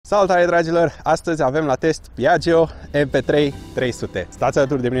Salutare dragilor! Astăzi avem la test Piaggio Mp3 300. Stați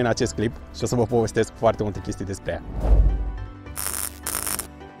alături de mine în acest clip și o să vă povestesc foarte multe chestii despre ea.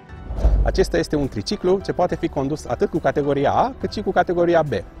 Acesta este un triciclu ce poate fi condus atât cu categoria A cât și cu categoria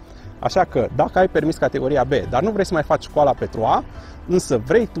B. Așa că dacă ai permis categoria B, dar nu vrei să mai faci școala pentru A, însă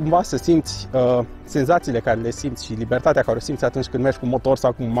vrei cumva să simți senzațiile care le simți și libertatea care o simți atunci când mergi cu motor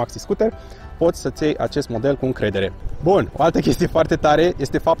sau cu un maxi-scuter, poți să-ți iei acest model cu încredere. Bun, o altă chestie foarte tare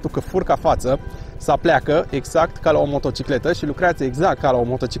este faptul că furca față se apleacă exact ca la o motocicletă și lucrează exact ca la o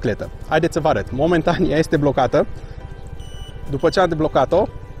motocicletă. Haideți să vă arăt. Momentan ea este blocată. După ce am deblocat-o,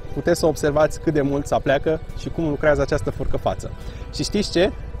 puteți să observați cât de mult se apleacă și cum lucrează această furcă față. Și știți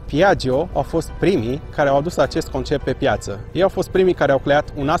ce? Piaggio au fost primii care au adus acest concept pe piață. Ei au fost primii care au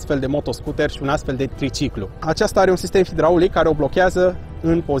creat un astfel de motoscuter și un astfel de triciclu. Aceasta are un sistem hidraulic care o blochează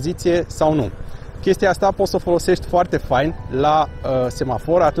în poziție sau nu. Chestia asta poți să o folosești foarte fain la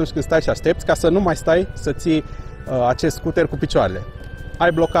semafor atunci când stai și aștepți, ca să nu mai stai să ții acest scuter cu picioarele.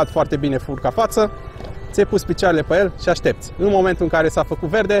 Ai blocat foarte bine furca față, ți-ai pus picioarele pe el și aștepți. În momentul în care s-a făcut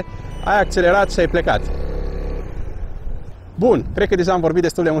verde, ai accelerat și ai plecat. Bun, cred că deja am vorbit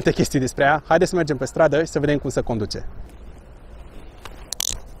destul de multe chestii despre ea. Haideți să mergem pe stradă și să vedem cum se conduce.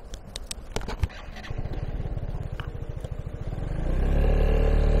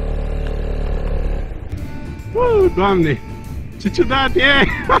 Doamne, ce ciudat e!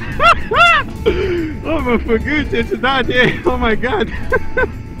 Oh, mă făgând, ce ciudat e! Oh my god!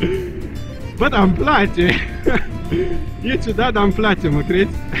 Bă, dar îmi place! E ciudat, dar îmi place, mă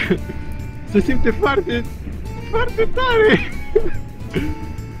crezi? Se simte foarte tare!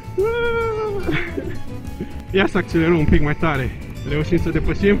 Ia să accelerăm un pic mai tare. Reușim să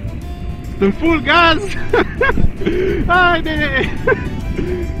depășim? Sunt full gaz! Haide!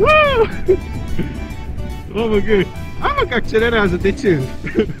 Oh my god! Mă că accelerează decent!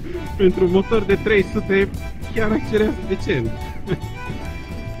 Pentru un motor de 300 chiar accelerează decent.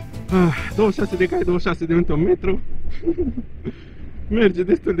 26 de cai, 26 de minute, un metru. Merge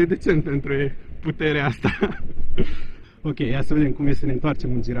destul de decent pentru puterea asta. Ok, ia să vedem cum e să ne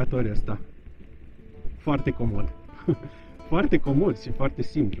întoarcem în giratoriul ăsta. Foarte comod. Foarte comod și foarte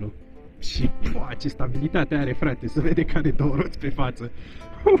simplu. Și ce stabilitate are, frate, să vede că are două roți pe față.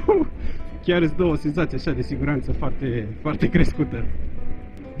 Chiar îți dă o senzație așa de siguranță foarte crescută.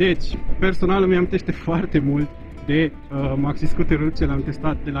 Deci, personal îmi amintește foarte mult de maxi-scuterul ce l-am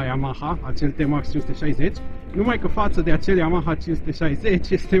testat de la Yamaha, acel T-Max 560, numai că față de acel Yamaha 560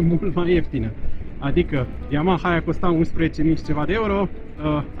 este mult mai ieftină. Adică Yamaha aia costa 11.000 ceva de euro,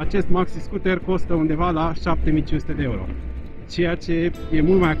 acest maxi-scuter costă undeva la 7.500 de euro. Ceea ce e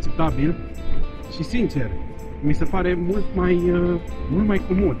mult mai acceptabil și sincer, mi se pare mult mai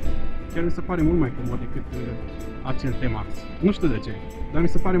comod. Chiar mi se pare mult mai comod decât acel T-Max. Nu știu de ce, dar mi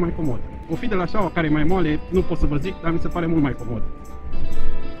se pare mai comod. O fi de la șaua care e mai moale, nu pot să vă zic, dar mi se pare mult mai comod.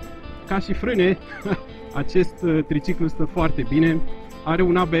 Ca și frâne, acest triciclu stă foarte bine. Are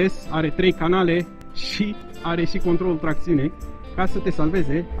un ABS, are 3 canale și are și controlul tracțiune ca să te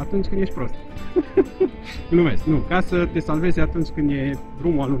salveze atunci când ești prost. Glumesc, nu, ca să te salveze atunci când e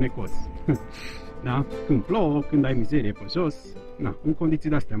drumul alunecos. Da? Când plouă, când ai mizerie pe jos, na, în condiții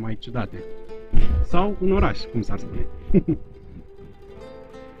de-astea mai ciudate. Sau în oraș, cum s-ar spune.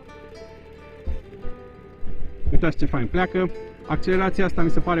 Uitați ce fain pleacă. Accelerația asta mi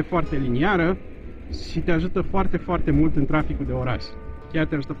se pare foarte liniară și te ajută foarte mult în traficul de oraș. Chiar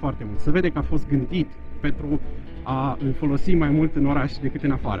te ajută foarte mult. Se vede că a fost gândit pentru a îl folosi mai mult în oraș decât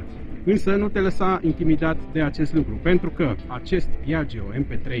în afară. Însă nu te lăsa intimidat de acest lucru, pentru că acest Piaggio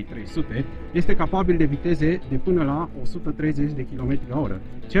Mp3 300 este capabil de viteze de până la 130 de km/h,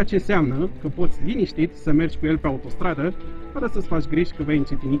 ceea ce înseamnă că poți liniștit să mergi cu el pe autostradă fără să-ți faci griji că vei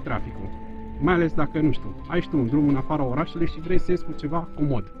încetini traficul. Mai ales dacă, nu știu, ai și tu un drum în afara orașului și vrei să ies cu ceva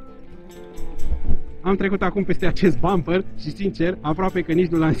comod. Am trecut acum peste acest bumper și, sincer, aproape că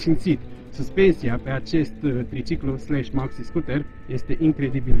nici nu l-am simțit. Suspensia pe acest triciclu slash maxi-scuter este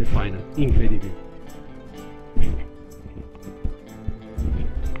incredibil de faină. Incredibil.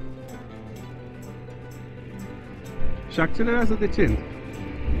 Și accelerează decent.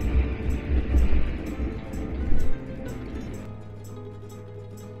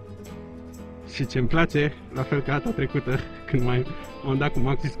 Și ce îmi place, la fel ca data trecută, când m-am dat cu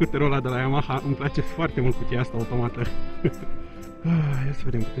maxi-scuterul ăla de la Yamaha, îmi place foarte mult cutia asta automată. Ia să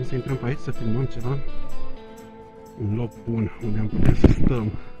vedem, putem să intrăm pe aici, să filmăm ceva. Un loc bun, unde am putea să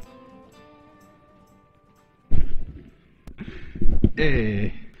stăm.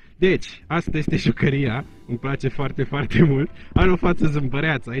 Deci, asta este jucăria, îmi place foarte, foarte mult. Are o față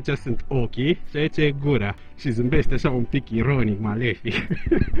zâmbăreață, aici sunt ochii și aici e gura. Și zâmbește așa un pic ironic, malefic.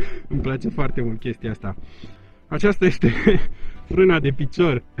 Îmi place foarte mult chestia asta. Aceasta este frâna de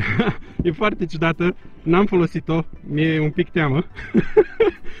picior. E foarte ciudată, n-am folosit-o, mi-e un pic teamă.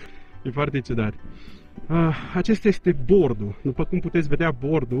 E foarte ciudat. Acesta este bordul. După cum puteți vedea,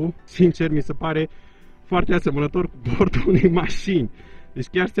 bordul, sincer, mi se pare foarte asemănător cu bordul unei mașini. Deci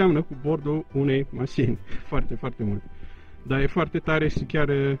chiar seamănă cu bordul unei mașini. Foarte, foarte mult. Dar e foarte tare și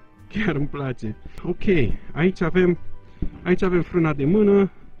chiar îmi place. Ok, aici avem frâna de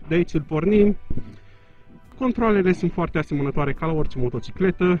mână, de aici îl pornim. Controlele sunt foarte asemănătoare ca la orice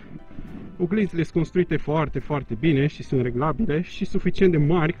motocicletă. Oglinzile sunt construite foarte, foarte bine și sunt reglabile și suficient de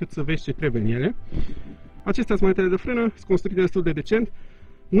mari cât să vezi ce trebuie în ele. Acestea sunt manetele de frână, sunt construite destul de decent.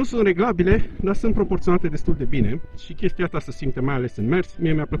 Nu sunt reglabile, dar sunt proporționate destul de bine și chestia asta se simte mai ales în mers.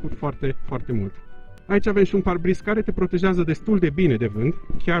 Mie mi-a plăcut foarte, foarte mult. Aici avem și un parbriz care te protejează destul de bine de vânt,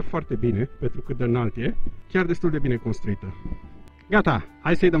 chiar foarte bine, pentru cât de înalt e, chiar destul de bine construită. Gata,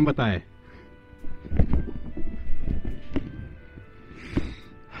 hai să-i dăm bătaie!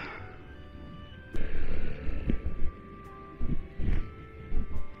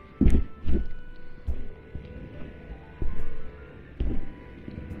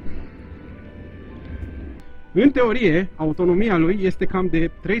 În teorie, autonomia lui este cam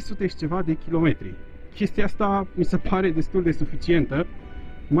de 300 și ceva de kilometri. Chestia asta mi se pare destul de suficientă,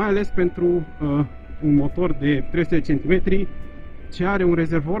 mai ales pentru un motor de 300 cm ce are un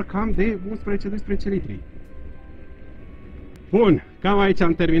rezervor cam de 11-12 litri. Bun, cam aici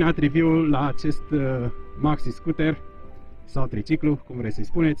am terminat review-ul la acest maxi-scuter sau triciclu, cum vreți să-i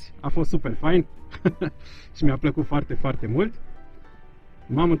spuneți. A fost super fain și mi-a plăcut foarte, foarte mult.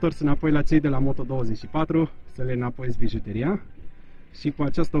 M-am întors înapoi la cei de la Moto24 să le înapoiez bijuteria și cu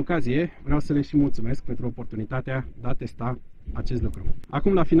această ocazie vreau să le și mulțumesc pentru oportunitatea de a testa acest lucru.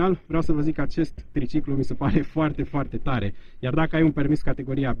 Acum, la final, vreau să vă zic că acest triciclu mi se pare foarte, foarte tare, iar dacă ai un permis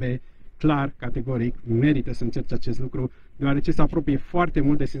categoria B, clar, categoric, merită să încerci acest lucru, deoarece se apropie foarte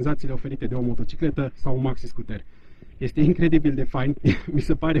mult de senzațiile oferite de o motocicletă sau un maxi-scuter. Este incredibil de fain, mi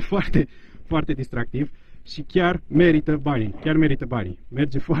se pare foarte, foarte distractiv și chiar merită banii,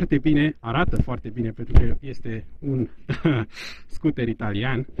 Merge foarte bine, arată foarte bine pentru că este un scuter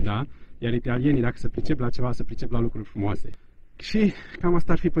italian, da? Iar italienii, dacă se pricep la ceva, se pricep la lucruri frumoase. Și cam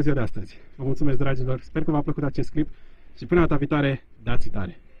asta ar fi pe ziua de astăzi. Vă mulțumesc, dragilor, sper că v-a plăcut acest clip și până data viitoare, dați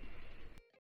tare!